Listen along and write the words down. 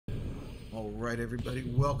Alright everybody,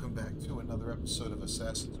 welcome back to another episode of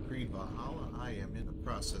Assassin's Creed Valhalla. I am in the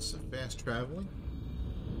process of fast traveling,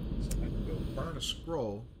 so I can go burn a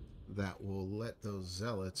scroll that will let those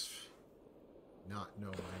zealots not know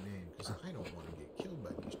my name, because I don't want to get killed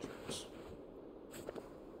by these jerks.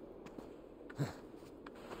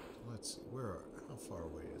 Let's see, how far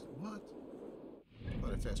away is it? What? I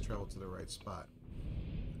thought I fast traveled to the right spot.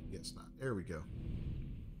 I guess not. There we go.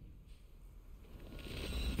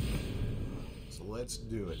 So let's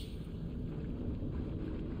do it.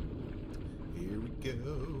 Here we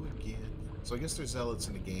go again. So I guess there's zealots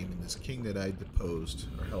in the game, and this king that I deposed,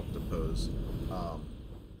 or helped depose,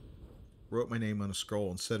 wrote my name on a scroll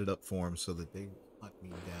and set it up for him so that they hunt me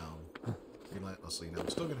down relentlessly. Now I'm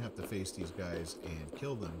still going to have to face these guys and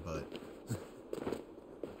kill them, but I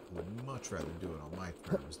would much rather do it on my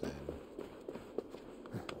terms than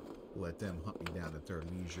let them hunt me down at their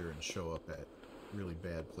leisure and show up at really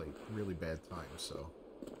bad times. So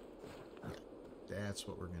yeah, that's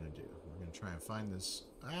what we're gonna do. We're gonna try and find this.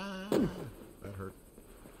 That hurt.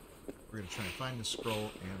 We're gonna try and find this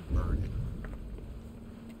scroll and burn it.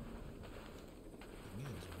 The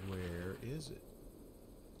thing is, where is it?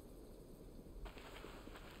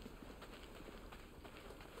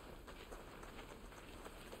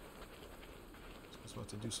 So I'll have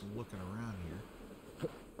to do some looking around here.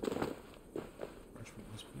 Parchment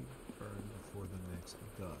must be burned before the next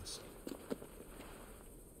dust.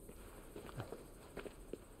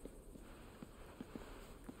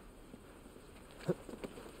 I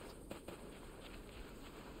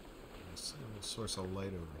see a little source of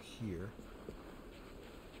light over here.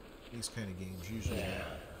 These kind of games usually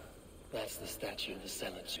have... That's the statue of the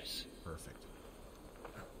Zealots. Perfect.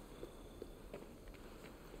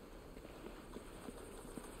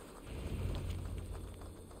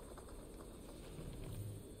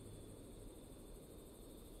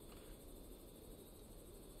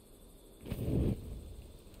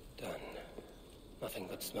 Nothing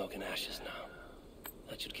but smoke and ashes now.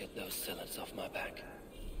 That should get those Zealots off my back.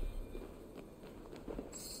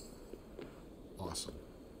 Awesome.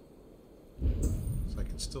 So I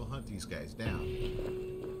can still hunt these guys down.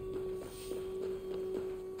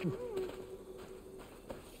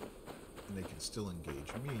 And they can still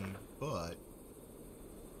engage me, but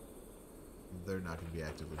they're not going to be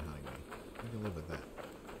actively hunting me. I can live with that.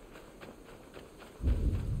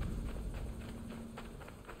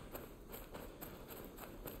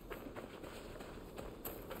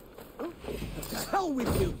 The hell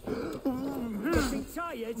with you! Getting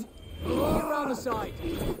tired? Get round the side.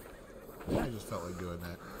 I just felt like doing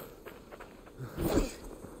that.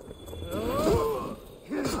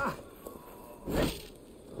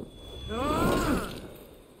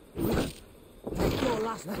 Take your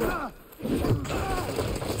last breath.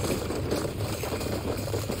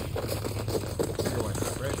 Why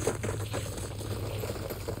not, right?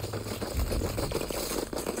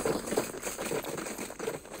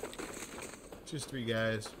 Just three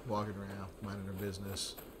guys walking around, minding their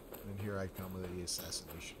business, and here I come with the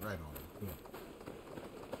assassination right on them.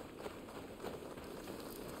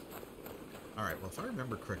 Alright, well, if I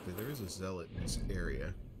remember correctly, there is a zealot in this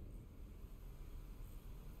area.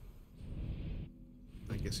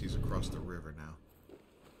 I guess he's across the river now.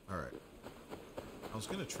 Alright. I was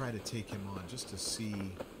going to try to take him on just to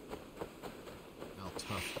see how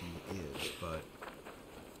tough he is, but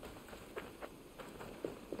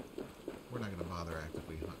we're not going to bother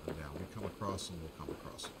actively hunting him down. We come across him, we'll come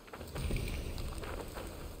across him.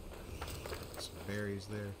 Some berries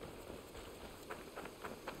there.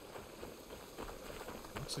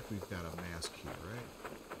 Looks like we've got a mask here, right?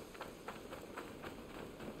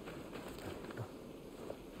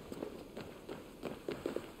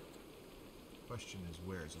 Question is,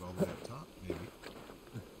 where? Is it all the way up top? Maybe.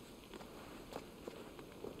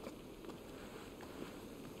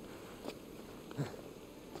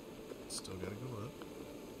 Still gotta go up.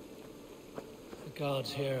 The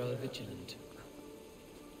guards here are vigilant.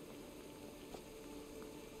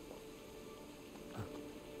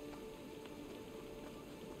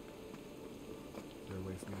 Is there a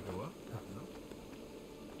way for me to go up?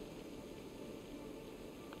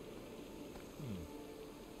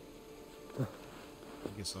 No. I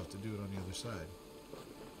guess I'll have to do it on the other side.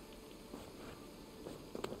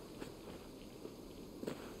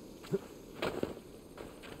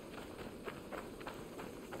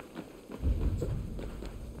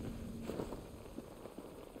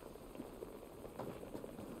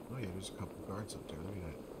 Oh yeah, there's a couple of guards up there. Look at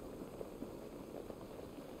that.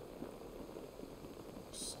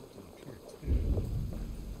 There's something up here too.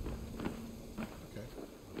 Okay,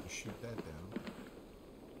 I'll just shoot that down.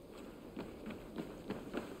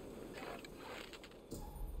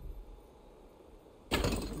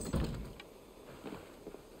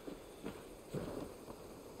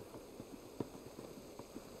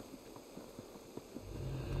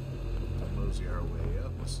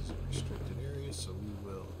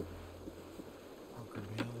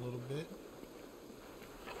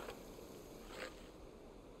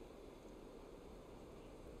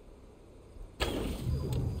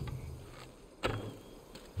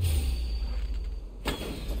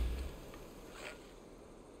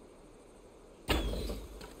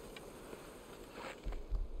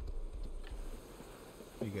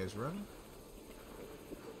 guys running?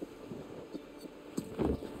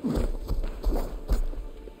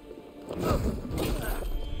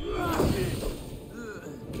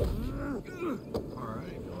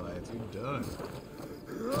 Alright, Goliath, you're done.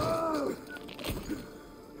 Wow.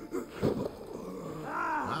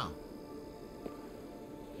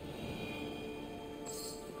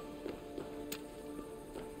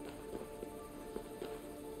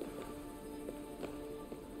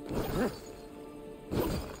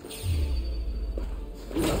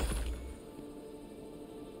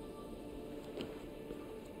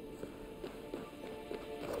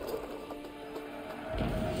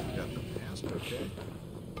 Got the mask, okay.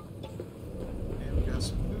 And we got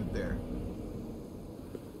some food there.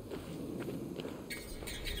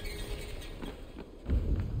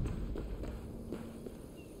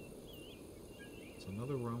 It's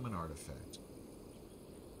another Roman artifact.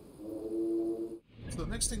 So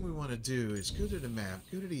the next thing we want to do is go to the map,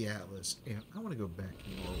 go to the atlas, and I want to go back to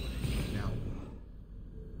Norway. Now,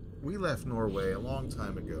 we left Norway a long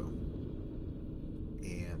time ago,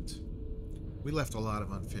 and we left a lot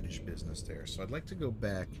of unfinished business there. So I'd like to go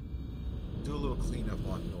back, do a little cleanup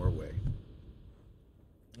on Norway.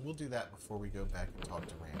 And we'll do that before we go back and talk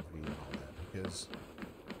to Randy and all that, because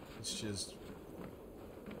it's just...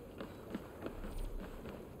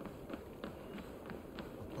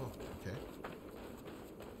 Oh, okay.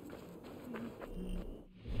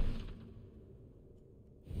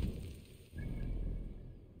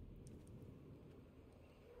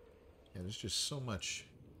 Yeah, there's just so much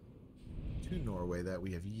to Norway that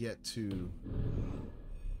we have yet to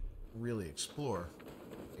really explore,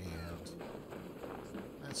 and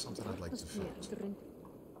that's something I'd like to fix.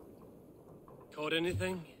 Caught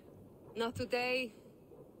anything? Not today.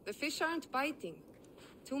 The fish aren't biting.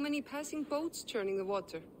 Too many passing boats churning the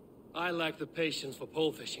water. I lack the patience for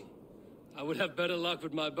pole fishing. I would have better luck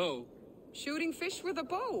with my bow. Shooting fish with a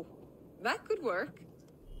bow. That could work.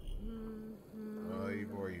 Oh,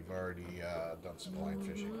 you've already done some line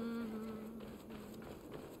fishing.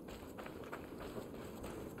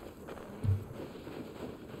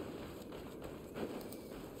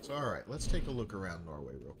 So, alright, let's take a look around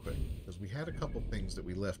Norway real quick, because we had a couple things that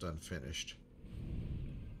we left unfinished.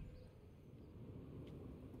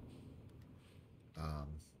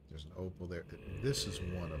 There's an opal there. This is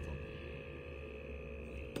one of them.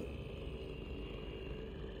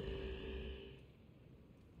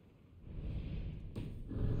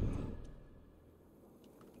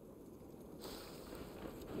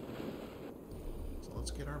 So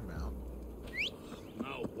let's get our mount.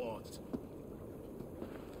 Now what?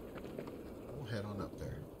 We'll head on up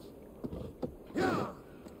there.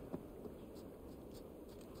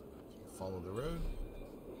 Follow the road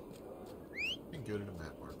and go to the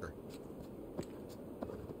map marker.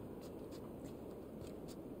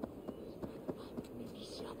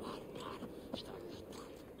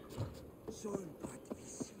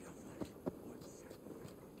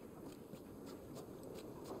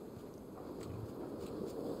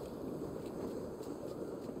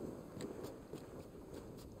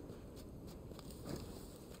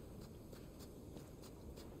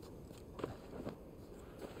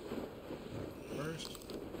 First,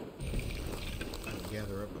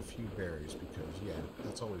 gather up a few berries because, yeah,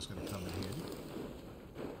 that's always going to come in handy.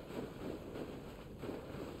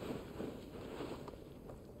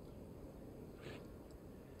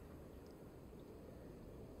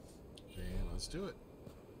 And let's do it.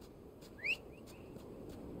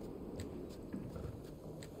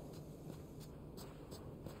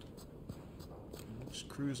 Just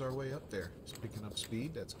cruise our way up there. It's picking up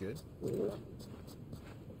speed, that's good.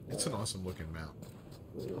 It's an awesome looking mount.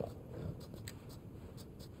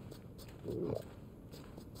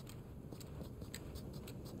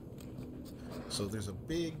 So there's a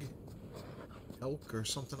big elk or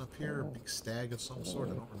something up here, a big stag of some sort.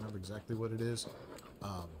 I don't remember exactly what it is.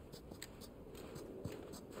 But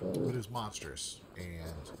it's monstrous,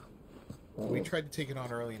 and we tried to take it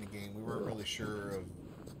on early in the game. We weren't really sure of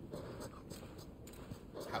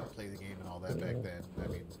how to play the game and all that back then. I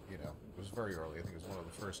mean, you know, it was very early. I think it was one of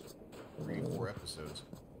the first 3 or 4 episodes.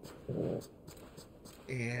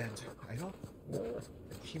 And I don't...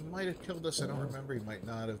 He might have killed us, I don't remember, he might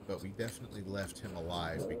not have, but we definitely left him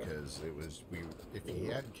alive because it was... if he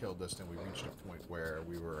hadn't killed us, then we reached a point where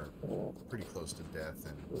we were pretty close to death,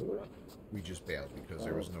 and we just bailed because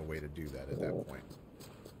there was no way to do that at that point.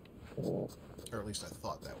 Or at least I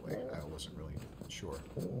thought that way. I wasn't really sure.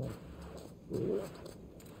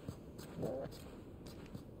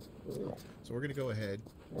 So we're going to go ahead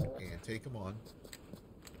and take him on,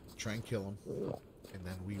 try and kill him, and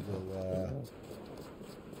then we will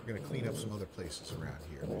We're going to clean up some other places around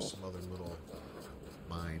here. There's some other little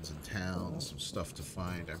mines and towns, some stuff to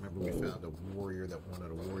find. I remember we found a warrior that wanted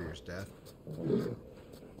a warrior's death.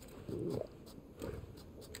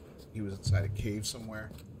 He was inside a cave somewhere.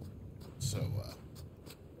 So,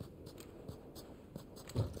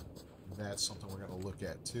 that's something we're going to look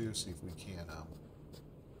at too, see if we can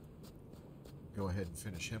go ahead and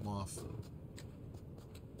finish him off.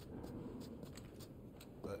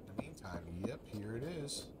 But in the meantime, yep, here it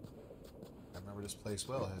is. I remember this place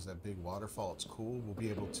well. It has that big waterfall. It's cool. We'll be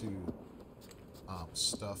able to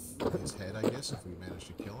stuff his head, I guess, if we manage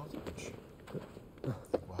to kill him, which I don't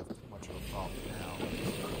think we'll have too much of a problem now.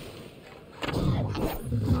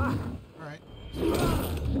 Alright.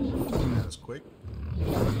 That was quick.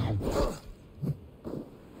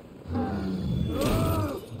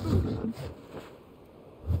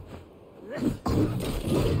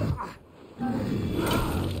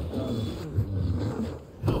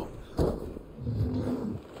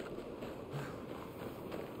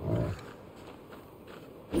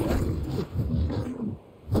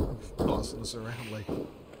 Tossing us around like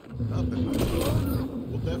nothing.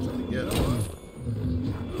 We'll definitely get him.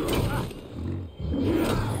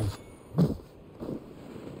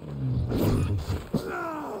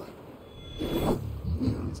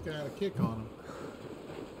 He's got a kick on him.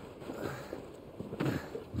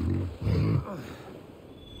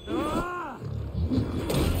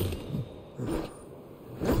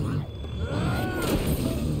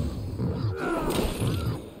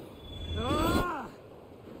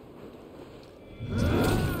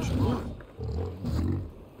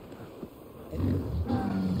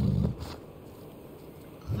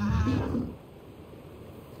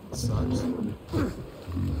 Sucks.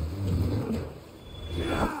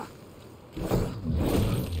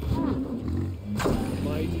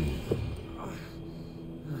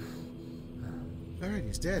 Alright,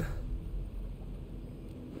 he's dead.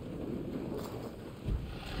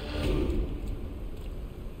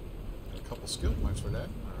 Got a couple skill points for that.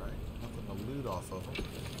 Alright, nothing to loot off of him.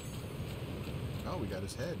 Oh, we got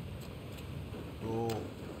his head. Cool.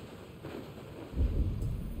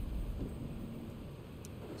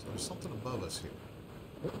 So there's something above us here.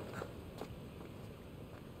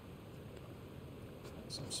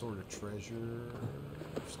 Some sort of treasure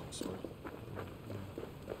of some sort.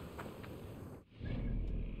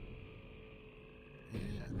 Yeah,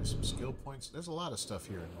 there's some skill points. There's a lot of stuff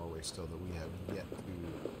here in Norway still that we haven't yet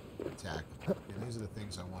to tackle. And these are the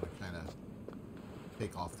things I want to kind of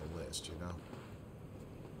take off the list, you know?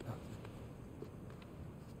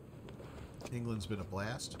 England's been a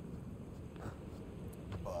blast.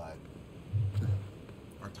 But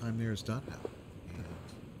our time there is done now. And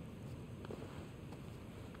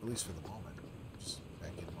at least for the moment. Just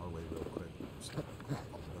back in Norway real quick. Just on the boat.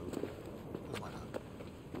 Because why not?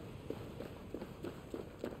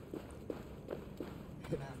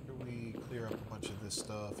 And after we clear up a bunch of this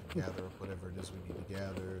stuff and gather up whatever it is we need to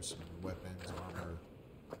gather, some weapons, armor,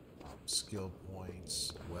 skill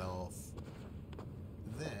points, wealth,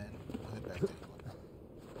 then we'll head back to England.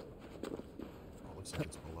 Oh, looks like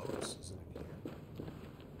it's below us. Is it in here?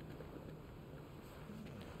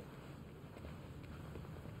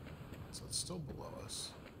 So it's still below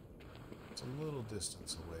us. It's a little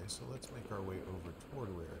distance away, so let's make our way over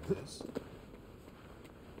toward where it is.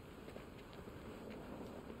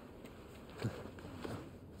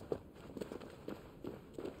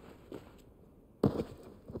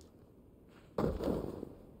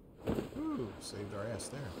 Ooh, saved our ass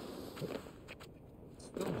there.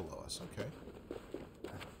 Still below us, okay. I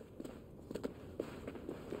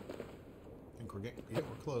think we're getting, yeah,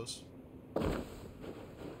 we're close.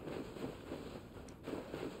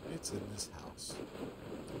 It's in this house.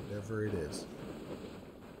 Whatever it is.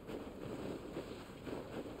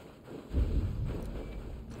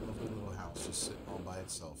 Lovely little house just sitting all by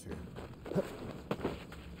itself here.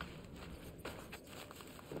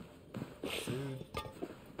 Food.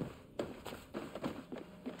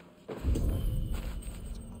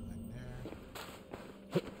 Nothing there.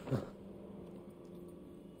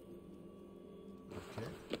 Okay.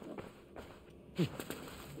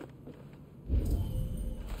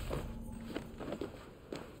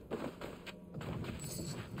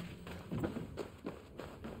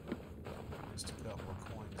 Just a couple of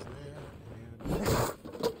coins there, and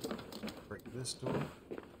break this door,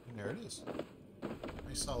 and there it is.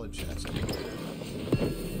 Nice solid chest. The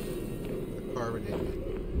carbon ingot.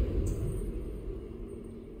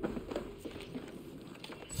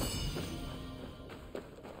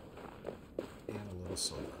 And a little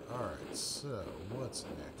silver. Alright, so what's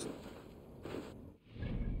next?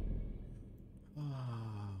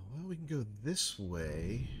 Well, we we can go this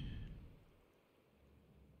way.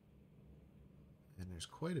 And there's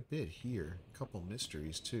quite a bit here. A couple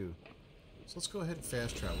mysteries, too. So let's go ahead and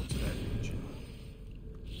fast travel to that region.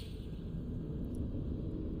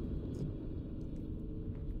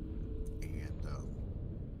 And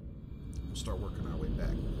we'll start working our way back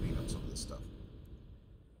and clean up some of this stuff.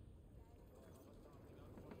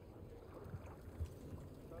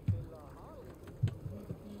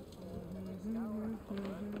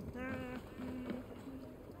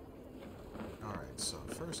 Alright, so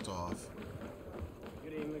first off,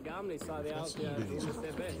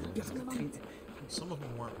 some of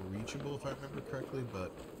them weren't reachable, if I remember correctly,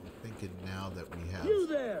 but I'm thinking now that we have... You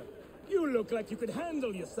there! You look like you could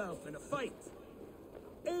handle yourself in a fight.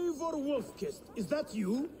 Eivor Wolfkist, is that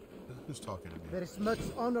you? Who's talking to me? There is much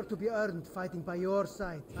honor to be earned fighting by your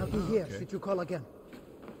side. I'll be here should you call again.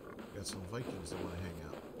 Got some Vikings that want to hang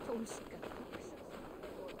out.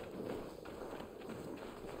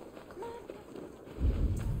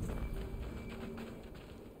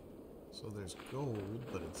 So there's gold,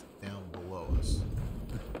 but it's down below us.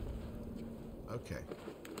 Okay.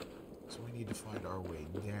 So we need to find our way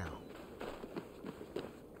down.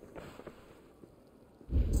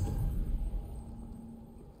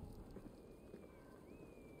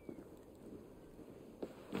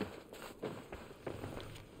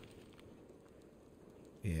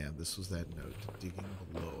 Yeah, this was that note, digging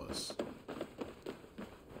below us.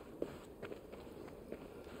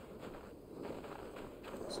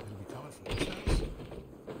 Is it going to be coming from this house?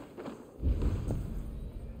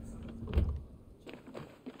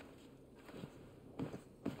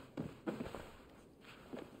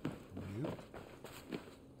 Nope.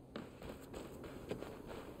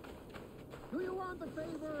 Do you want the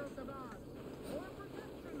favor of the gods? Or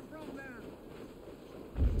protection from them?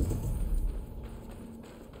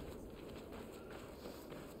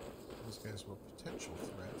 Those guys were potential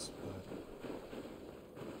threats, but...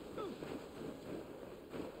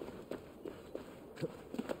 I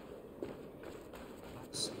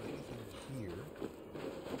don't see anything here.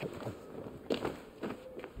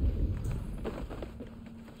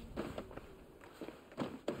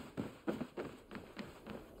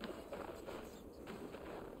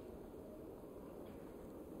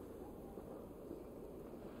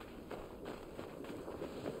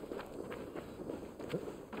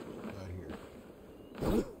 Not here.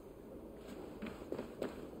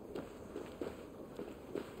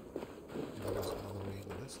 Maybe there's another way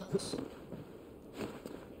into this house?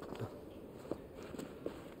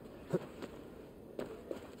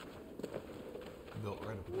 Built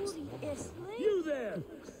right up against the wall. You there!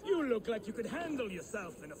 You look like you could handle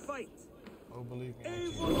yourself in a fight. Oh, believe me, I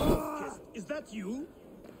Eivor can. Wolfkist, is that you?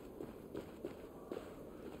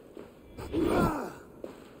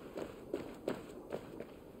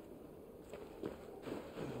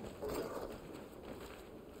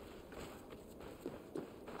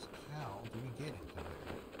 So how do we get into there?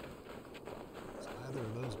 It's either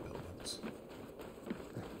of those buildings.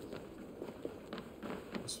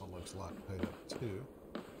 This one looks locked right up too.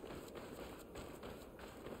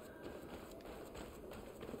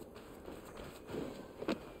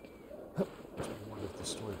 I wonder if the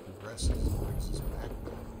story progresses and brings us back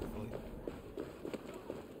there. Really.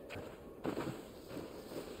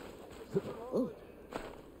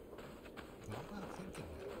 But I'm not thinking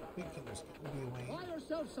that. I'm thinking there's got to be a way in. Buy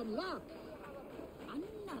yourself some luck.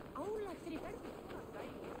 Annar álag fyrir börn.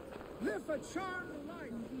 Live a charmed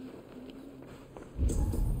life.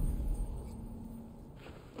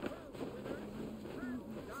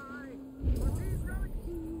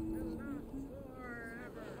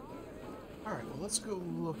 Alright, well, let's go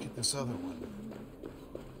look at this other one.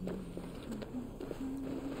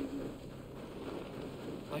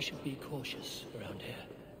 I should be cautious around here.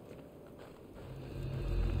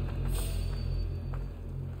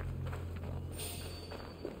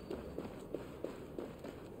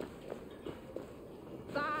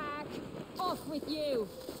 Back off with you.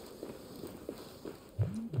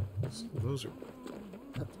 So those are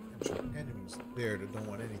potential enemies there that don't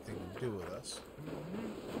want anything to do with us.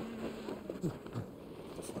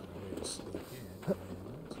 Find a way to sneak in.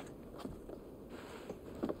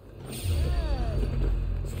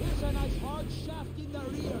 Here's a nice hard shaft in the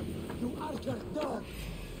rear, you archer dog.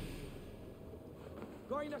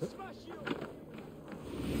 Going to smash you.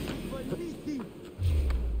 Beneath him.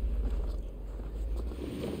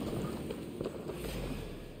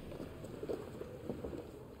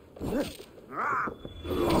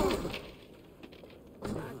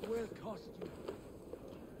 That will cost you.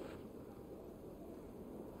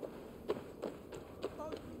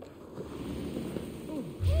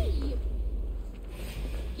 Hey!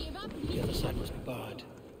 Give up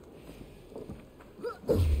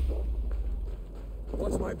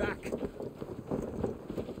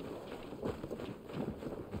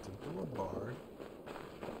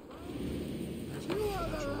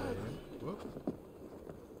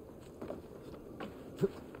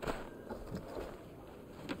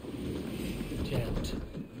Jammed.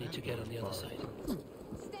 Need to get on the other side.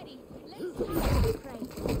 Steady. Let's pray.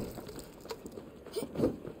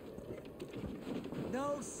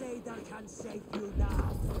 No Seder can save you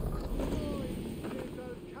now.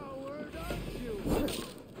 Little coward, aren't you?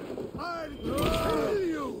 I'll kill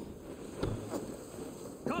you!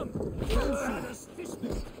 Come! Let us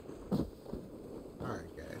dismiss.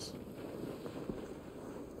 Alright, guys.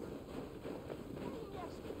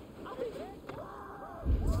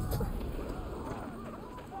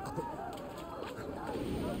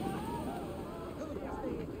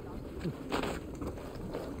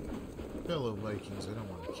 Fellow Vikings, I don't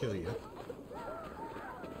want to kill you.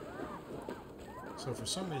 So for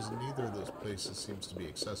some reason, neither of those places seems to be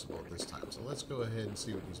accessible at this time. So let's go ahead and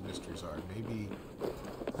see what these mysteries are. Maybe,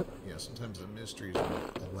 yeah, sometimes the mysteries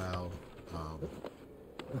will allow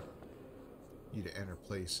you to enter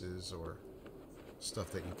places or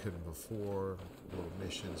stuff that you couldn't before, little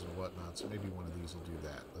missions and whatnot. So maybe one of these will do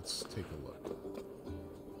that. Let's take a look.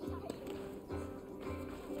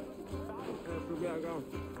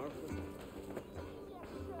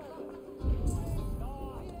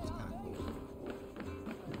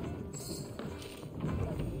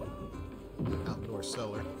 Outdoor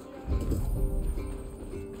cellar.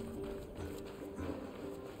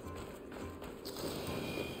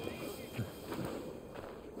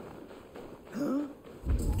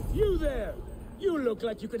 You there! You look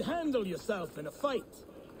like you could handle yourself in a fight.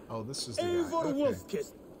 Oh, this is the guy. Eivor Okay.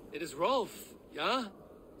 Wolfkiss. It is Rolf, yeah?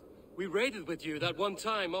 We raided with you that one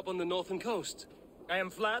time up on the northern coast. I am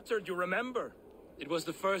flattered you remember. It was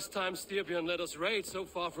the first time Styrbjörn let us raid so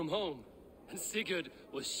far from home. And Sigurd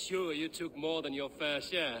was sure you took more than your fair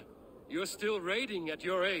share. You're still raiding at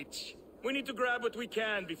your age. We need to grab what we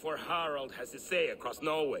can before Harald has his say across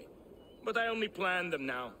Norway. But I only plan them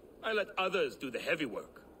now. I let others do the heavy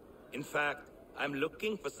work. In fact, I'm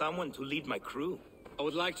looking for someone to lead my crew. I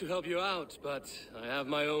would like to help you out, but I have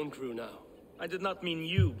my own crew now. I did not mean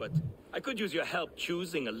you, but I could use your help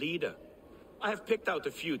choosing a leader. I have picked out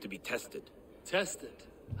a few to be tested. Tested?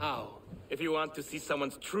 How? If you want to see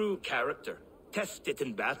someone's true character, test it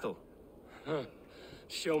in battle.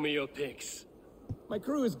 Show me your picks. My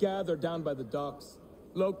crew is gathered down by the docks.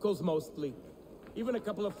 Locals mostly. Even a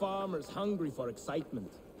couple of farmers hungry for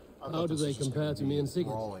excitement. How do they compare to me and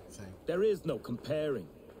Sigurd? There is no comparing.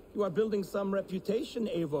 You are building some reputation,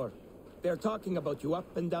 Eivor. They're talking about you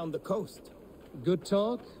up and down the coast. Good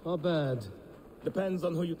talk or bad? Depends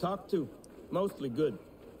on who you talk to. Mostly good.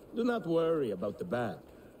 Do not worry about the bad.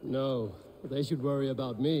 No, they should worry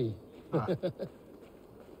about me. I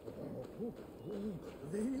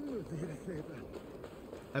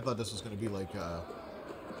thought this was going to be like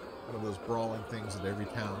one of those brawling things that every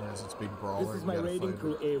town has its big brawler. This is you my gotta raiding fight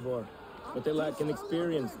crew, it. Eivor. But they lack an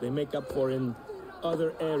experience they make up for in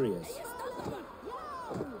other areas.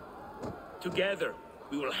 Together,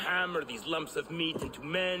 we will hammer these lumps of meat into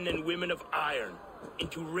men and women of iron,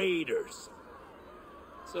 into raiders.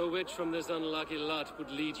 So which from this unlucky lot would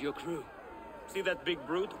lead your crew? See that big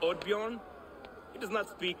brute, Oddbjorn? He does not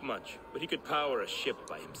speak much, but he could power a ship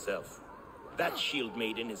by himself. That shield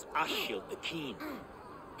maiden is Ashild the Keen.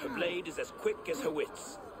 Her blade is as quick as her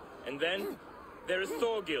wits. And then, there is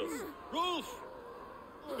Thorgils. Rolf!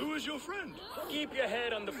 Who is your friend? Keep your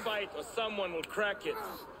head on the fight or someone will crack it.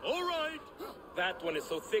 All right. That one is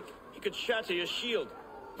so thick, he could shatter your shield.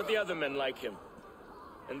 But the other men like him.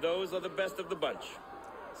 And those are the best of the bunch.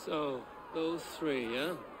 So, those three,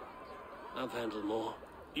 yeah? I've handled more.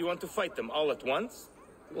 Do you want to fight them all at once?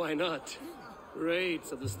 Why not?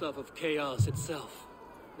 Raids are the stuff of chaos itself.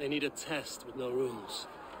 They need a test with no rules.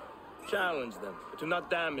 Challenge them, but do not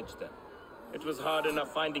damage them. It was hard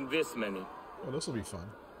enough finding this many. Well, this will be fun.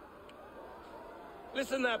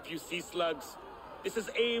 Listen up, you sea slugs. This is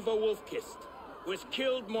Eivor Wolfkist, who has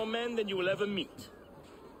killed more men than you will ever meet.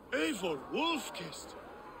 Eivor Wolfkist.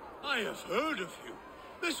 I have heard of you.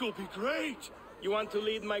 This will be great. You want to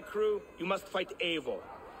lead my crew? You must fight Eivor.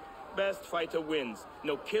 Best fighter wins.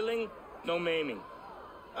 No killing, no maiming.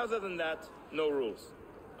 Other than that, no rules.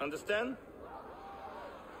 Understand?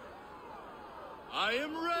 I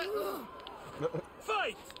am ready.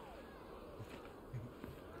 Fight!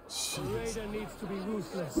 A raider needs to be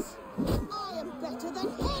ruthless. I am better than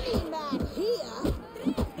any man here.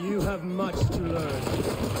 You have much to learn.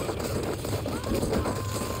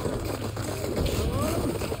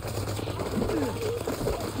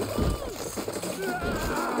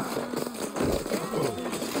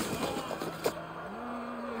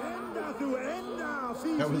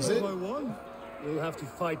 That was it? You'll have to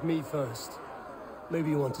fight me first. Maybe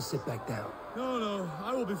you want to sit back down. No, no,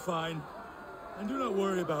 I will be fine. And do not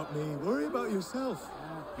worry about me. Worry about yourself.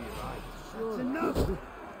 That's enough!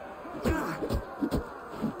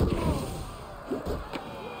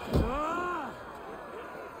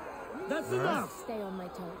 That's enough! Stay on my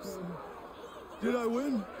toes. Did I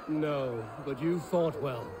win? No, but you fought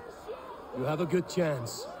well. You have a good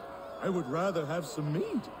chance. I would rather have some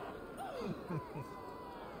meat.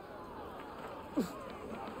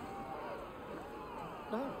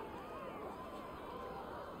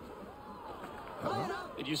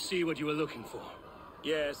 Did you see what you were looking for?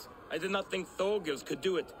 Yes, I did not think Thorgils could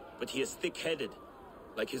do it, but he is thick-headed,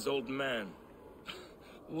 like his old man.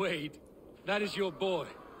 Wait, that is your boy,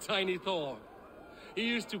 Tiny Thor. He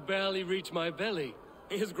used to barely reach my belly.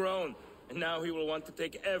 He has grown, and now he will want to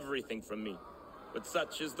take everything from me. But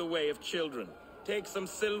such is the way of children. Take some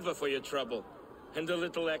silver for your trouble, and a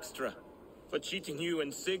little extra, for cheating you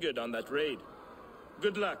and Sigurd on that raid.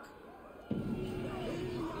 Good luck.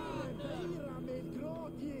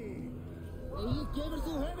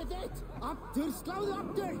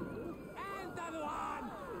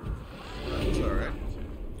 That's alright.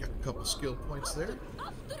 Got a couple skill points there.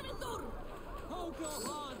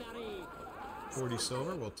 40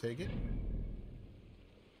 silver, we'll take it.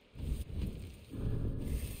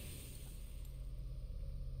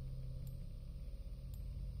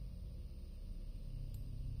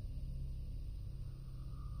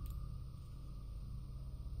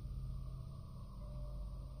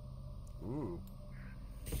 Ooh.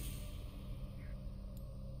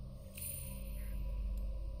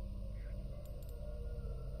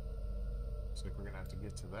 Looks like we're gonna have to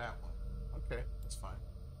get to that one. Okay, that's fine.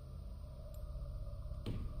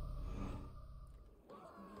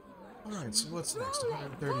 Alright, so what's next?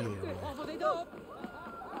 138.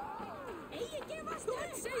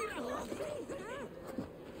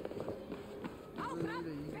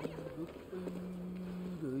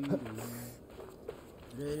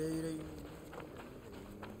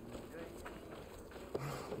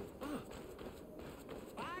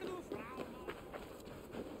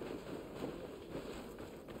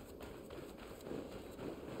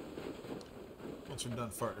 Once we're done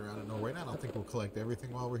farting around in Norway, I don't think we'll collect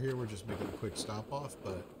everything while we're here. We're just making a quick stop off,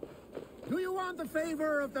 but... Do you want the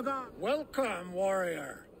favor of the god? Welcome,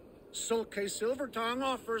 warrior. Sulke Silvertongue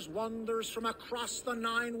offers wonders from across the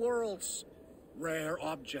 9 worlds. Rare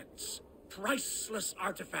objects, priceless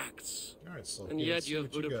artifacts. All right, so And yet you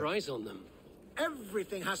have put a price on them.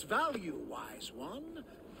 Everything has value, wise one,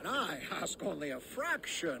 and I ask only a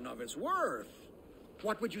fraction of its worth.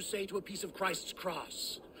 What would you say to a piece of Christ's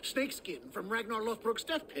cross? Snakeskin from Ragnar Lothbrok's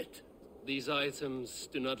death pit? These items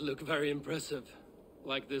do not look very impressive.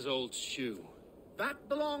 Like this old shoe. That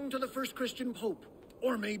belonged to the first Christian pope.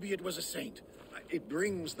 Or maybe it was a saint. It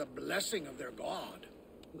brings the blessing of their god.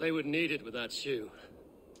 They would need it with that shoe.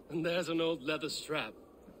 And there's an old leather strap.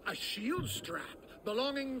 A shield strap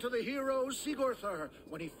belonging to the hero Sigurður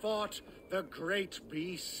when he fought the great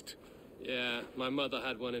beast. Yeah, my mother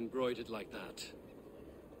had one embroidered like that.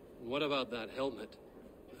 And what about that helmet?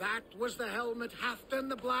 That was the helmet Halfdan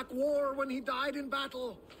the Black wore when he died in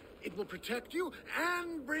battle. It will protect you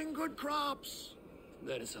and bring good crops.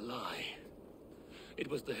 That is a lie. It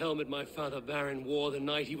was the helmet my father Baron wore the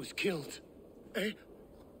night he was killed.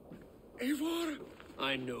 Eivor?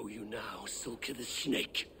 I know you now, Sulke the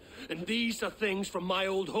Snake. And these are things from my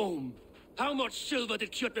old home. How much silver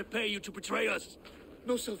did Kjotve pay you to betray us?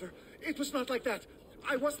 No silver. It was not like that.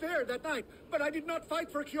 I was there that night, but I did not fight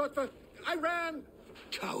for Kjotve. I ran.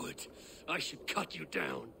 Coward. I should cut you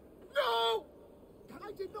down. No!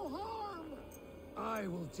 I did no harm. I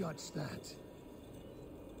will judge that.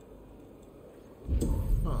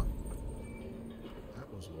 Huh.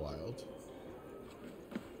 That was wild.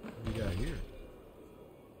 What do we got here?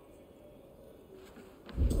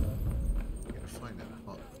 I gotta find that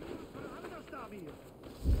pump.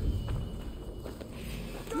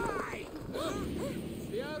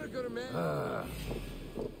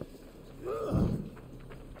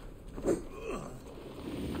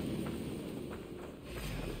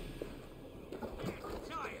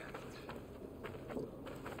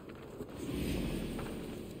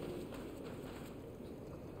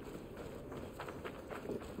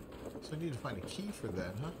 So I need to find a key for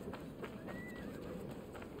that, huh?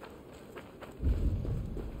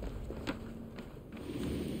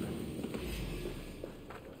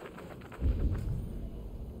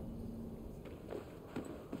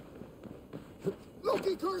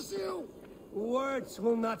 Loki, curse you! Words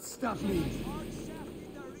will not stop me.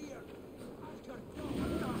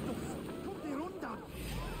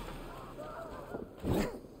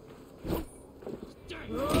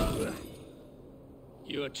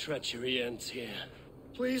 Your treachery ends here.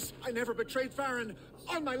 Please, I never betrayed Farron.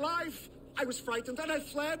 On my life! I was frightened and I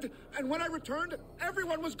fled, and when I returned,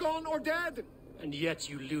 everyone was gone or dead. And yet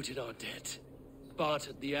you looted our dead.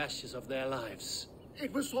 Bartered the ashes of their lives.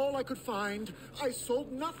 It was all I could find. I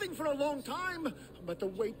sold nothing for a long time, but the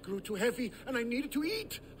weight grew too heavy and I needed to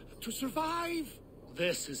eat, to survive.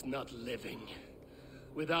 This is not living.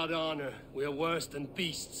 Without honor, we are worse than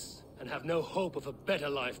beasts, and have no hope of a better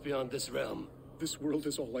life beyond this realm. This world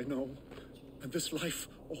is all I know, and this life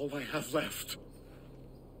all I have left.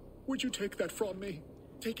 Would you take that from me?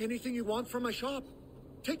 Take anything you want from my shop.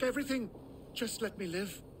 Take everything. Just let me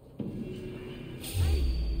live.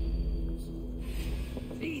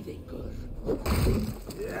 Feeding good.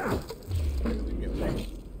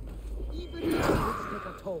 Even the kids take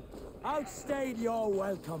a toll. Outstayed your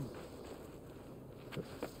welcome.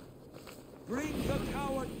 Bring the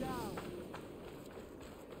coward down.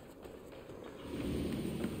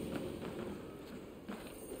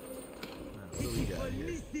 What do we got here?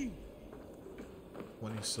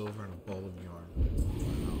 20 silver and a bowl of yarn.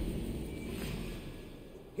 Wow.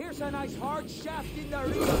 Here's a nice hard shaft in the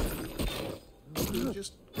rear.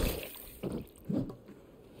 Just...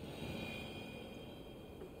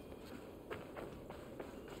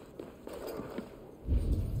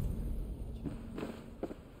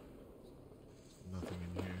 Nothing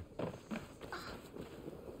in here.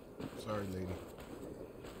 Sorry, lady.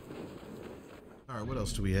 Alright, what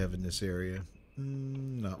else do we have in this area?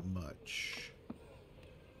 Not much.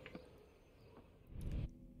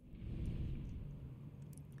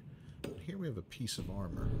 Here we have a piece of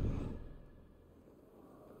armor.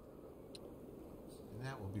 And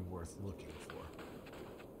that will be worth looking for.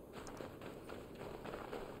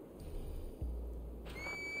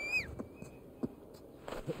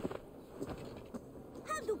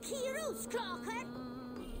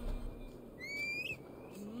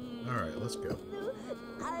 Alright, let's go.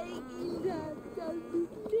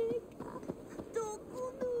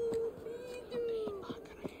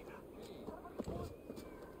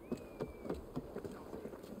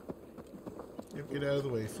 Yep, get out of the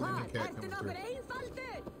way, flaming cat coming through.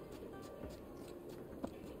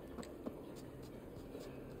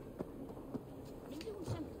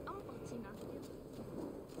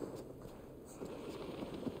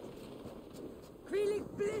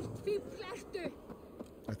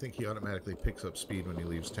 I think he automatically picks up speed when he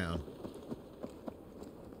leaves town.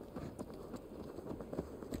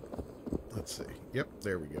 Let's see. Yep,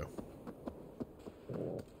 there we go.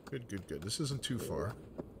 Good, good, good. This isn't too far.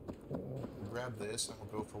 We'll grab this and we'll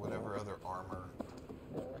go for whatever other armor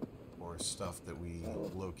or stuff that we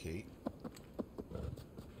locate.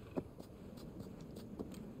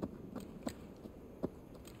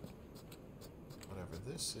 Whatever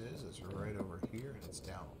this is right over here and it's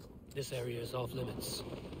down. This area is off limits.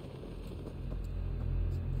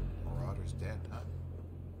 Marauder's dead, huh?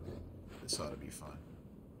 This ought to be fun.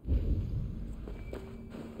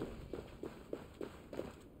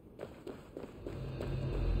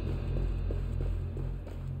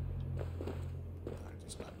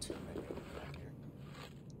 There's not too many of them back here.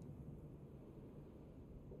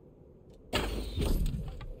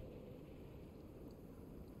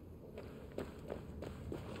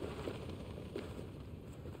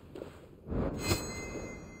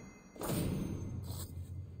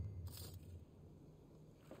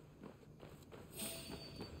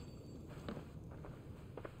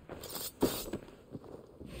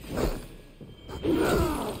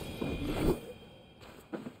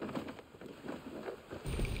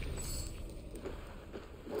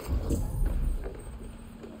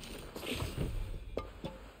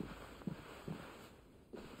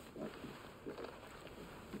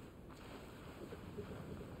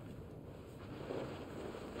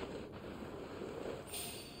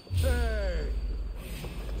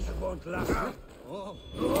 Oh.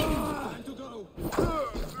 Time to go.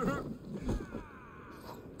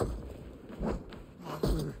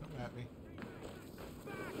 Come at me.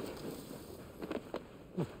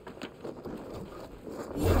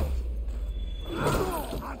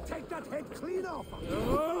 I'll take that head clean off.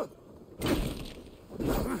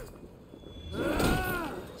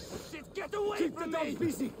 Shit, get away Keep from the me! dog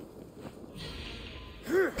busy.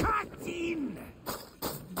 Cut in!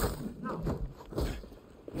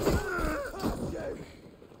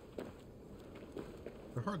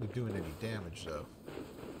 They're hardly doing any damage, though.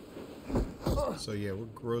 So yeah, we're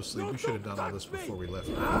grossly... We should have done all this before we left.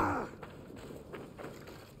 So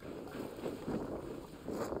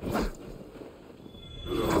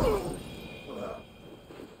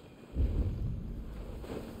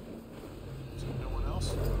no one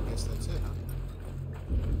else? I guess that's it, huh?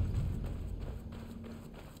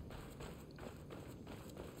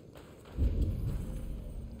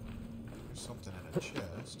 a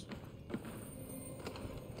chest.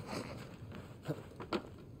 The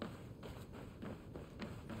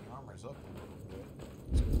armor's up a little bit.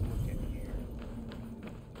 Let's go look in here.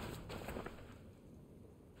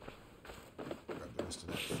 Grab the rest of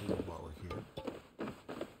that food while we're here.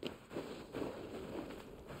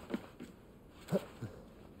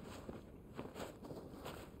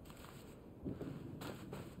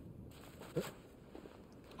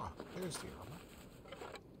 Ah, there's the armor.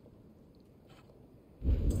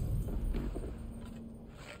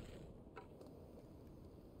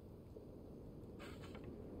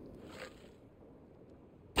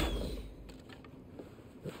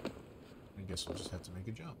 I guess we'll just have to make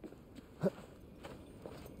a jump.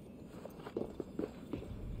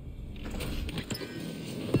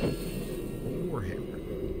 Warhammer.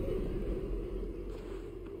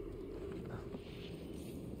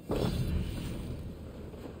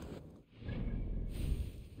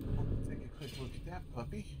 Take a quick look at that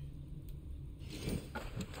puppy.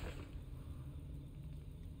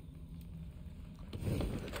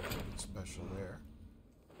 Nothing special there.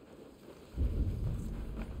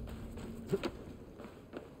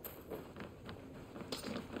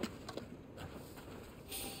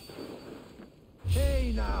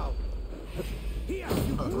 Hey now! Here,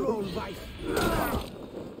 you grown vice!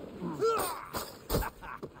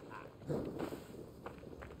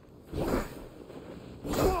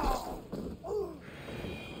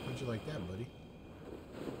 How'd you like that, buddy?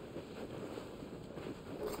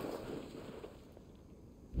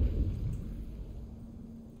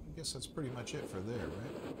 I guess that's pretty much it for there,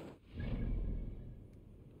 right?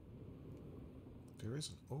 There is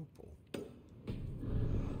an opal.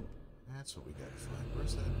 That's what we gotta find.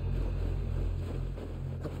 Where's that opal?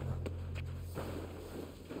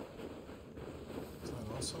 Is that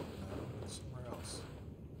also? No, it's somewhere else.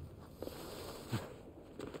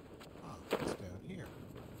 Ah, it's down here.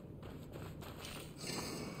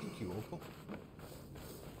 Thank you, opal.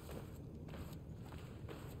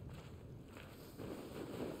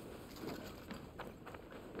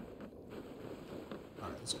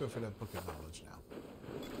 Alright, let's go for that book of knowledge now.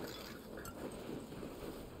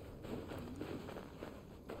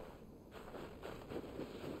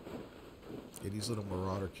 Yeah, these little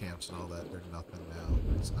marauder camps and all that, they're nothing now.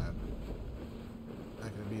 It's not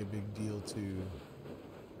going to be a big deal to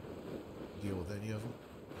deal with any of them.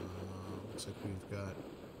 Looks like we've got...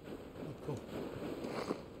 Oh, cool.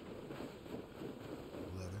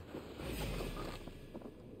 Leather.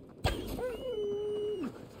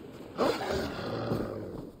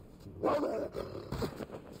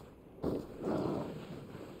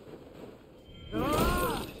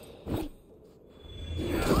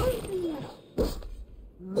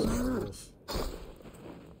 Wolf.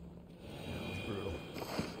 That was brutal.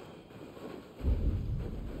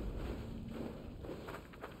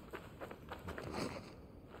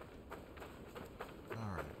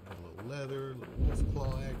 Alright, a little leather, a little wolf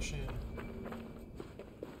claw action.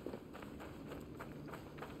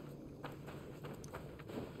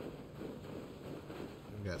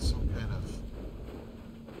 We've got some kind of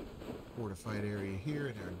fortified area here,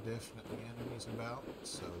 and there are definitely enemies about,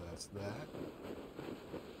 so that's that.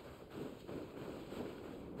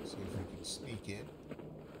 See if we can sneak in.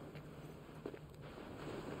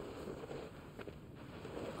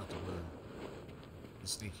 Not that we're the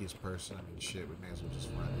sneakiest person. I mean, shit, we may as well just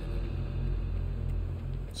run in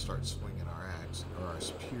and start swinging our axe, or our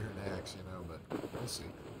spear and axe, you know, but we'll see.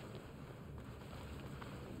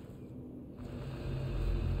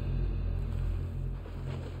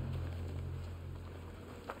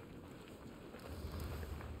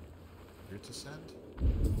 Here to send?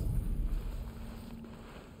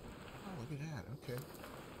 Oh, look at that. Okay.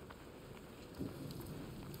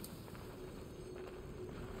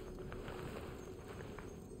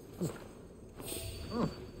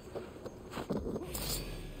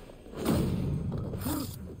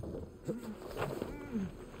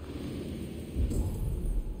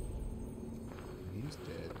 He's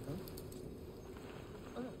dead.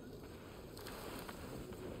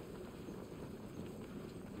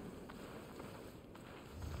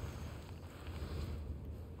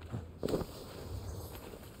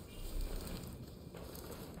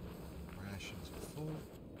 Rations are full.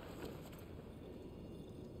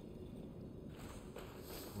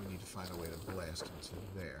 We need to find a way to blast into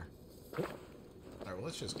there. Alright, well,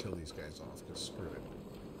 let's just kill these guys off, because screw it.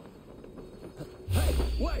 Hey,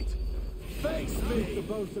 wait! Face me!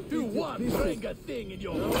 Do one finger thing in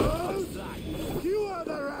your side! You are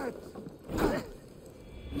the rat!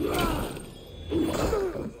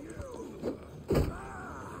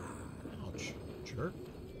 Ouch. Jerk.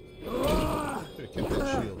 Could've kept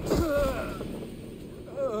that shield.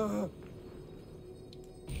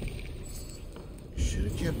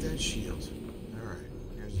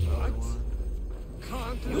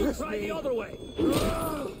 Try the other way.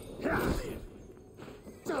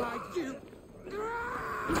 Die, you!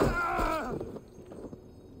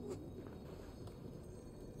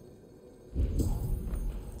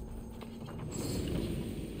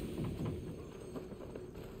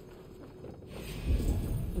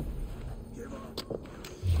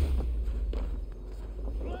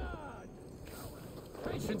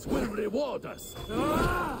 Patience will reward us.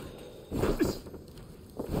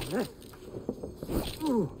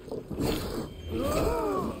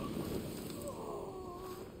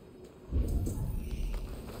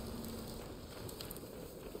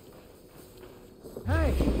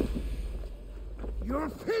 Hey! You're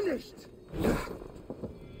finished!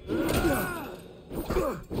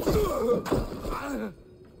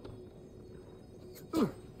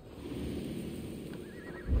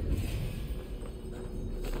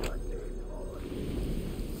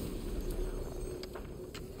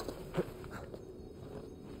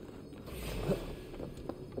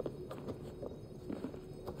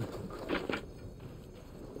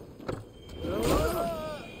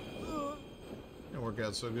 Didn't work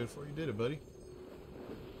out so good for you, did it, buddy?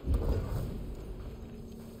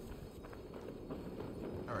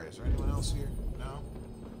 Alright, is there anyone else here? No?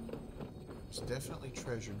 There's definitely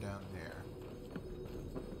treasure down there.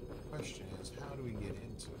 Question is, how do we get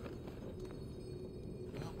into it?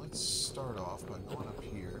 Well, let's start off by going up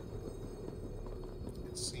here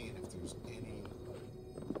and seeing if there's any...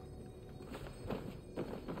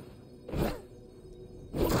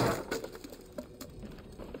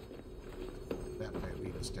 That might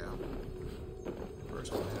lead us down.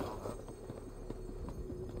 First, we'll head on up.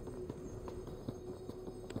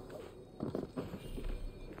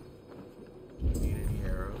 Need any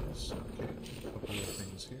arrows? Okay, a couple of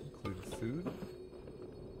things here, including food.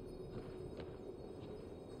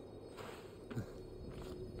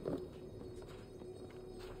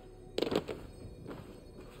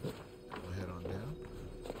 We'll head on down.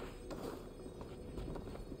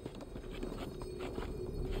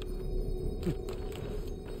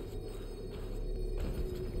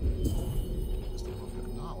 Just a little bit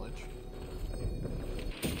of knowledge.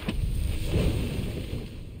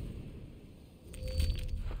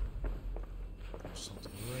 There's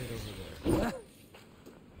something right over there.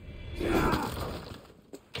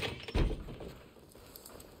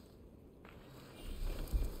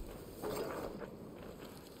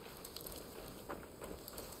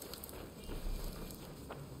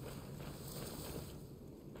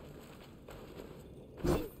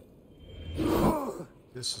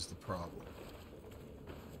 This is the problem.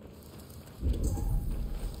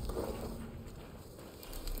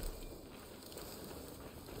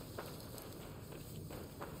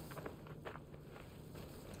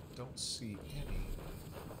 Don't see any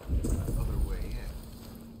other way in.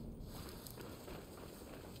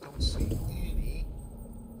 Don't see any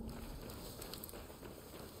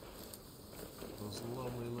those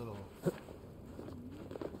lovely little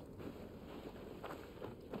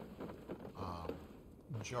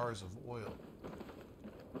jars of oil.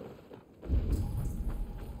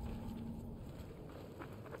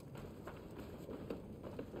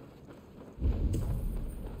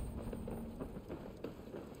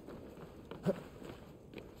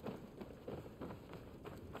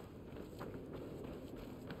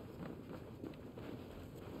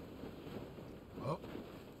 Oh,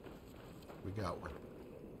 we got one.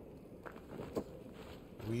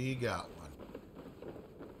 We got one.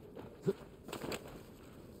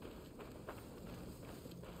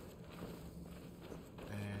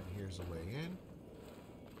 And here's a way in.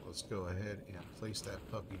 Let's go ahead and place that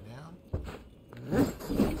puppy down.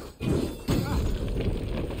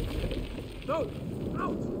 No!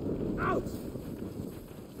 Out! Out!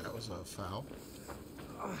 That was a foul.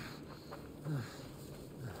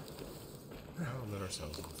 Now we'll let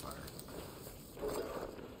ourselves on fire.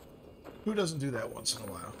 Who doesn't do that once in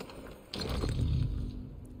a while?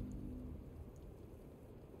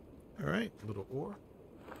 Alright, a little ore.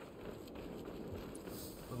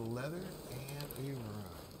 A little leather and a run.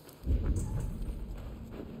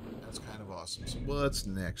 That's kind of awesome. So what's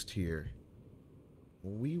next here?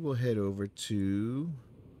 We will head over to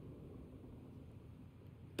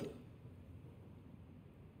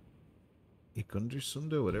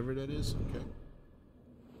Ikundersunda, whatever that is. Okay.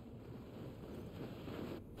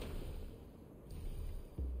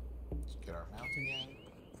 Let's get our mount again.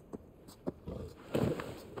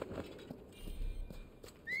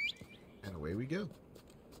 And away we go.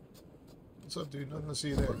 What's up, dude? Nothing to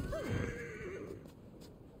see there.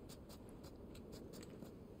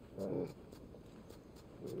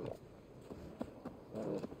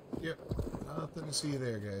 Yep, nothing to see you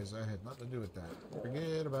there, guys. I had nothing to do with that.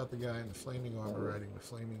 Forget about the guy in the flaming armor riding the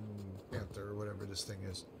flaming panther or whatever this thing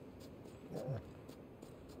is.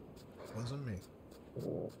 Wasn't me.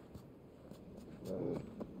 Whoa,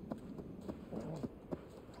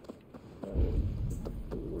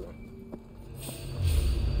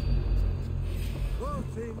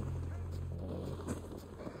 team.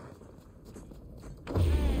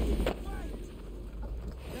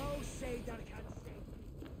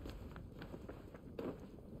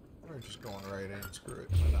 We're just going right in. Screw it.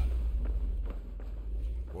 Why not?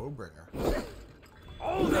 Wowbringer.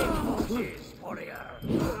 All the forces, warrior.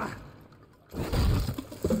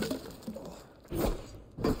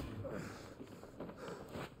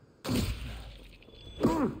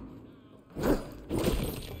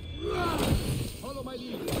 Follow my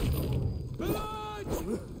lead.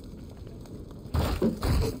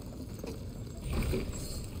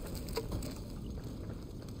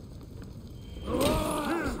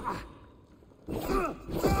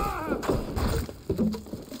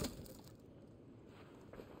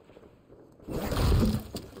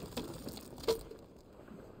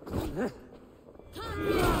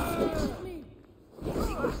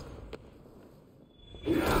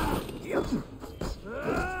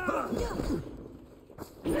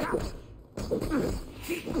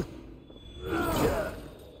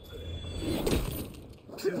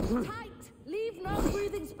 Tight! Leave no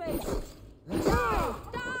breathing space! Die!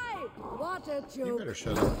 Die! What a joke! You better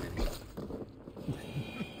shut up, baby.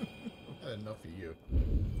 I've had enough of you.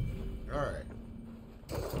 Alright.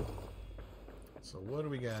 So what do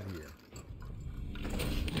we got here?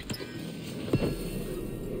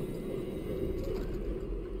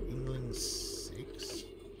 England 6.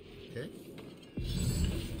 Okay.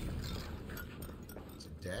 It's a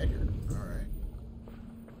dagger. Alright.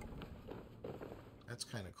 That's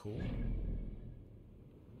kind of cool.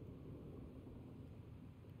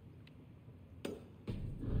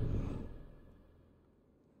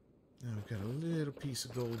 Now we've got a little piece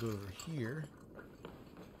of gold over here.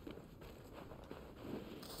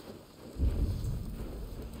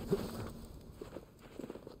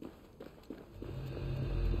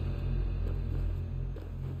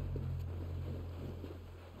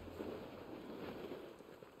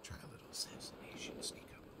 Try a little assassination, sneak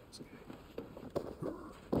up on this guy.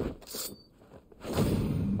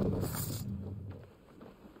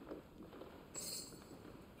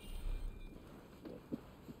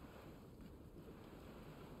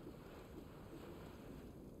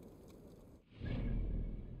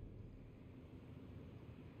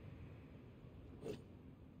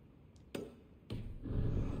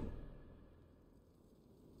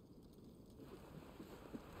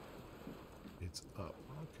 It's up.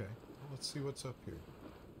 Okay. Well, let's see what's up here.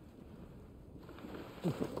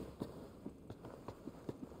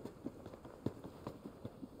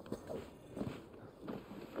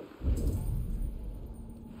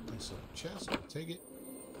 Nice little chest. I'll take it.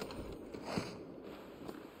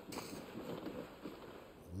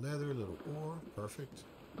 Leather, little ore. Perfect.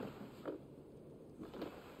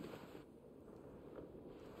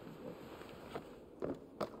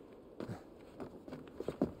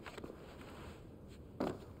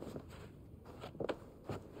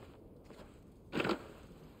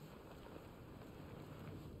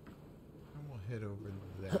 Head over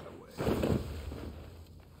that way.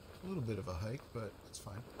 A little bit of a hike, but it's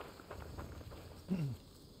fine. I'm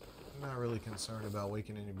not really concerned about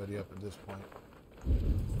waking anybody up at this point.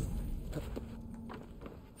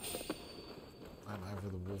 I'm ever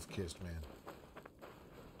the wolf-kissed man.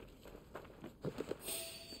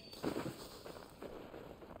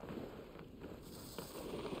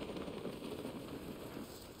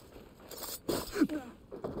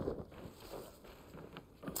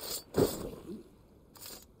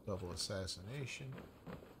 Double assassination.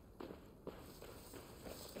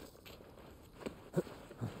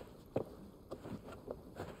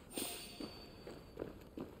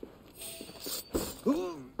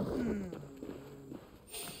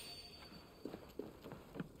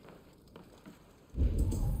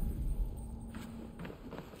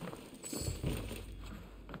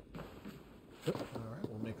 Alright,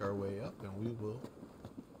 we'll make our way up and we will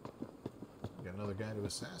get another guy to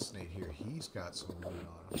assassinate here. He's got some loot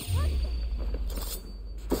on him.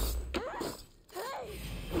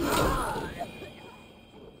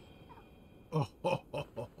 Oh,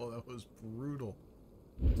 that was brutal.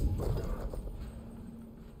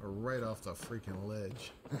 Right off the freaking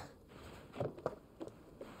ledge.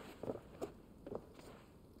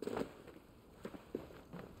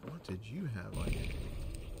 What did you have on you?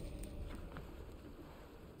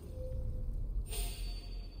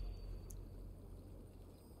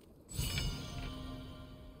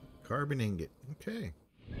 Carbon ingot. Okay.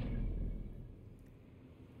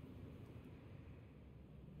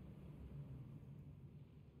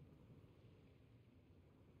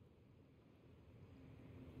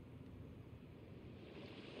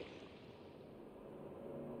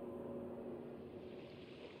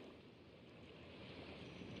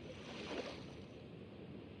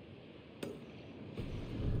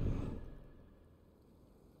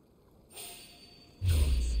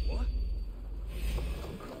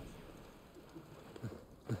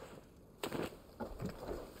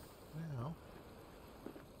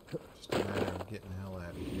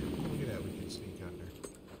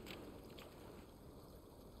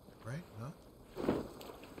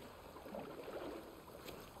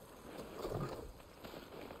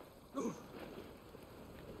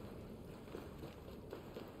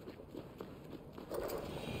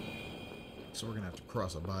 So we're going to have to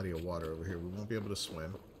cross a body of water over here. We won't be able to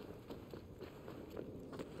swim.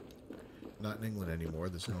 Not in England anymore.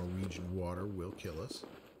 This Norwegian water will kill us.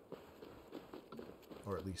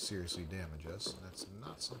 Or at least seriously damage us. And that's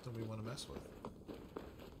not something we want to mess with.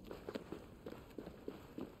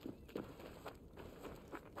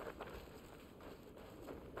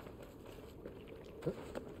 I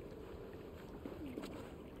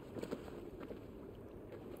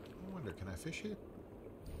wonder, can I fish it?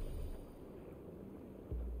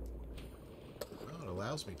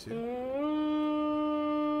 Allows me to.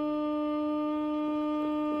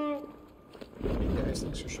 Hey guys,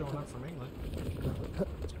 thanks for showing up from England.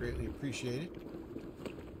 It's greatly appreciated.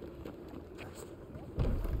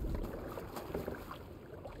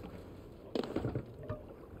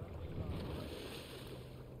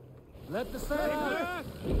 Let the sail. Okay,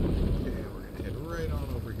 we're gonna head right on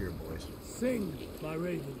over here, boys. Sing, my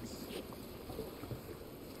ravens.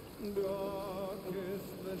 Dark is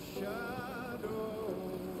the shadow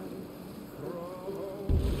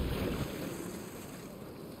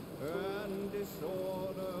and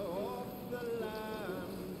disorder of the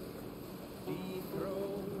land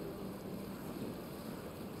dethroned.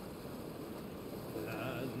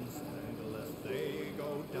 Hands tangle as they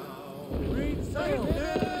go down. Read sail!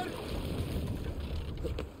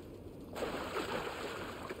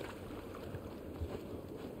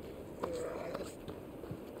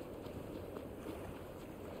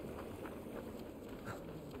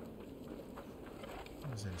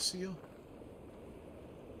 Is that a seal?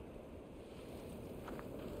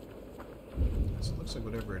 So it looks like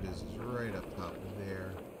whatever it is right up top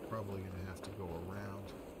there. Probably going to have to go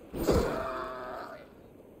around.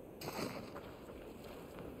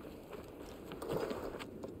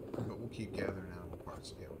 But we'll keep gathering out the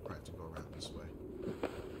parts. Yeah, we'll probably have to go around this way.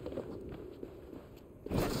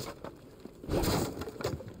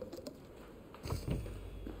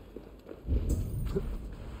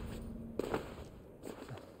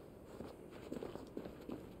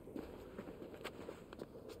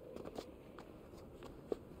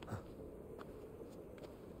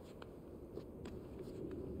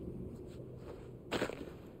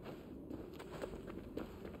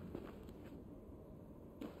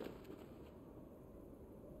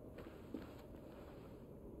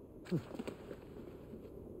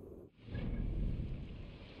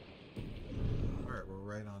 Alright, we're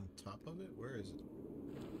right on top of it. Where is it?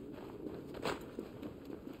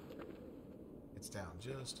 It's down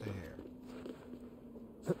just a hair.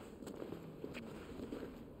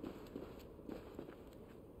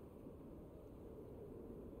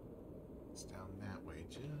 It's down that way,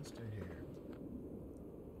 just a hair.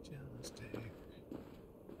 Just a hair.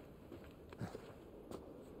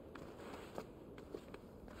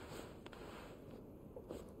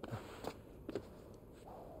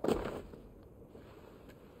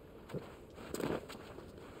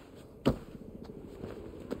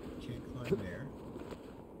 There.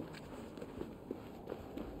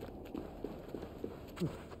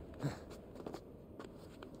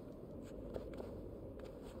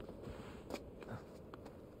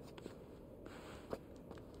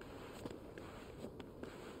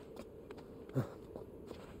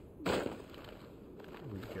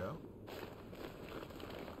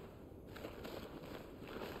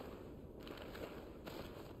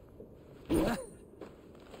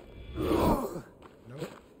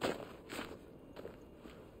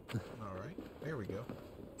 Here we go.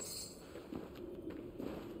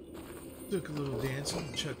 Took a little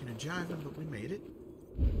dancing, chucking and jiving, but we made it.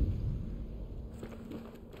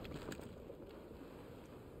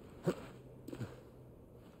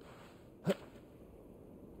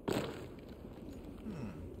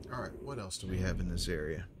 Alright, what else do we have in this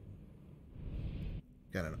area?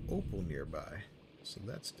 Got an opal nearby, so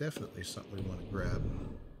that's definitely something we want to grab.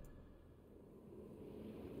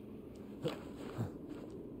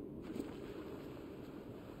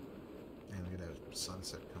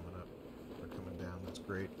 sunset coming up or coming down. That's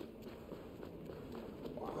great.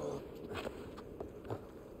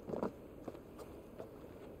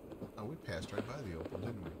 Oh, we passed right by the opal,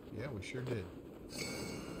 didn't we? Yeah, we sure did.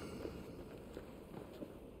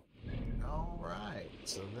 All right,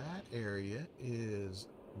 so that area is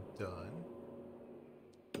done.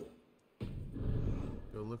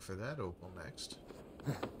 Go look for that opal next.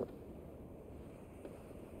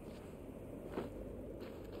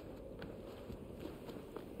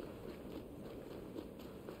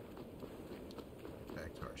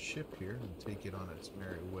 Back to our ship here and take it on its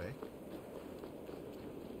merry way.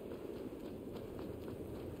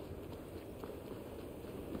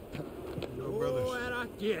 Go,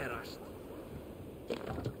 brothers.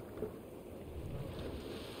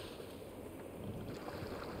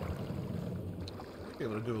 Be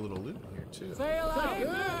able to do a little looting here too. Sail out!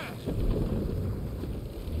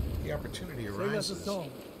 The opportunity Sing us a arises.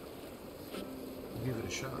 song. Give it a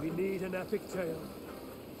shot. We need an epic tale.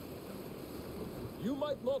 You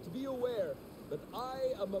might not be aware, but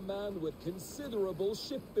I am a man with considerable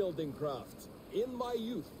shipbuilding craft. In my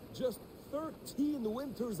youth, just 13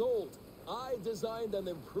 winters old, I designed an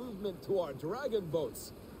improvement to our dragon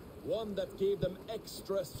boats. One that gave them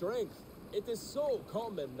extra strength. It is so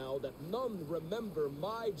common now that none remember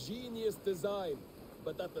my genius design.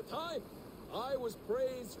 But at the time, I was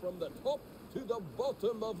praised from the top to the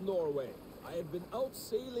bottom of Norway. I had been out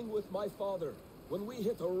sailing with my father when we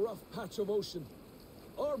hit a rough patch of ocean.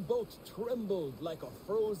 Our boat trembled like a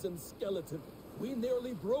frozen skeleton. We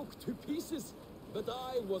nearly broke to pieces, but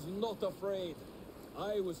I was not afraid.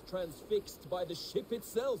 I was transfixed by the ship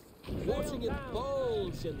itself, watching it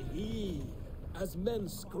bulge and heave as men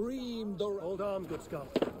screamed around. Hold on, good Scott.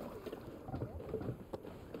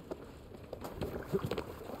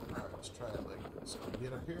 Alright, let's try it like this. Can we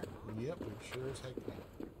get up here? Yep, we sure as heck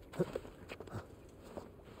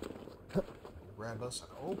can. Grab us an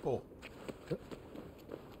opal.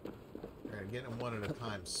 Alright, getting them one at a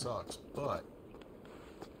time sucks, but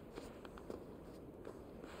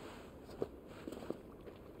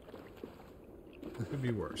it could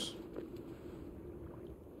be worse.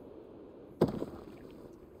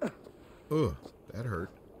 Ugh, that hurt.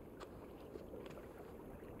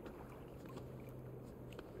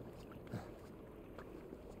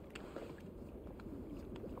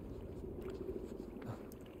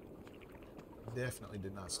 Definitely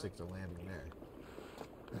did not stick the landing there.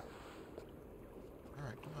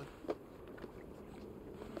 Alright, come on.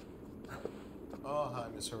 Oh, hi,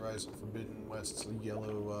 Miss Horizon Forbidden West's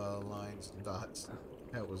yellow lines and dots.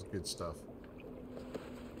 That was good stuff.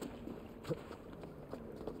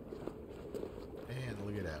 And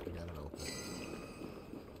look at that, we got an open.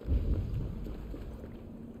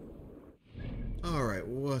 Alright,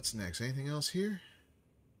 what's next? Anything else here?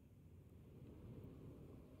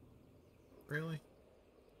 Really?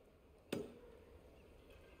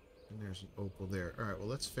 And there's an opal there. Alright, well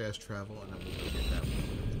let's fast travel and then we'll go get that one.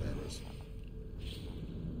 Whatever that is.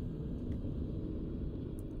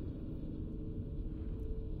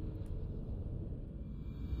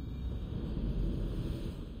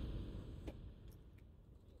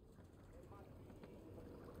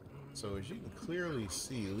 So as you can clearly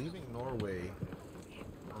see, leaving Norway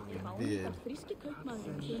when we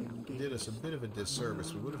did us a bit of a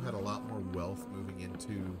disservice. We would have had a lot more wealth moving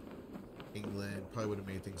into England. Probably would have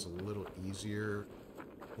made things a little easier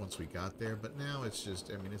once we got there. But now it's just,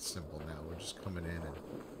 I mean, it's simple now. We're just coming in and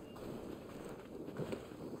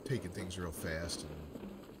taking things real fast and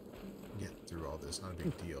getting through all this. Not a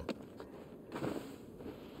big deal.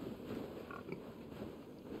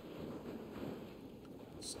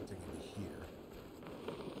 Something in here.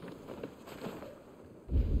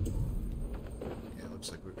 Yeah, it looks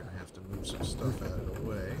like we're gonna have to move some stuff out of the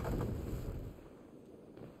way.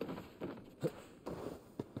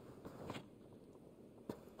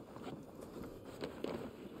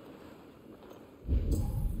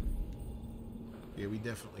 Yeah, we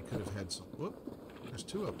definitely could have had some. Whoop! There's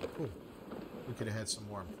two of them. Cool. We could have had some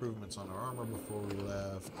more improvements on our armor before we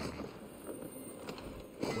left.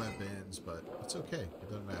 Weapons, but it's okay. It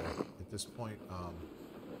doesn't matter. At this point,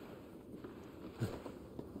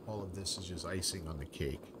 all of this is just icing on the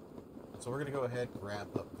cake. So we're going to go ahead and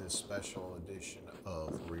wrap up this special edition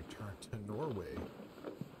of Return to Norway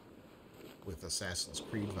with Assassin's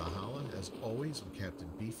Creed Valhalla. As always, I'm Captain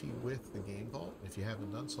Beefy with the Game Vault. If you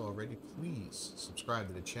haven't done so already, please subscribe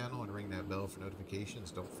to the channel and ring that bell for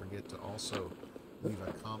notifications. Don't forget to also leave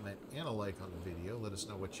a comment and a like on the video. Let us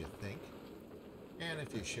know what you think. And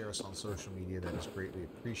if you share us on social media, that is greatly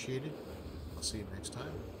appreciated. I'll see you next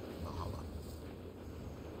time.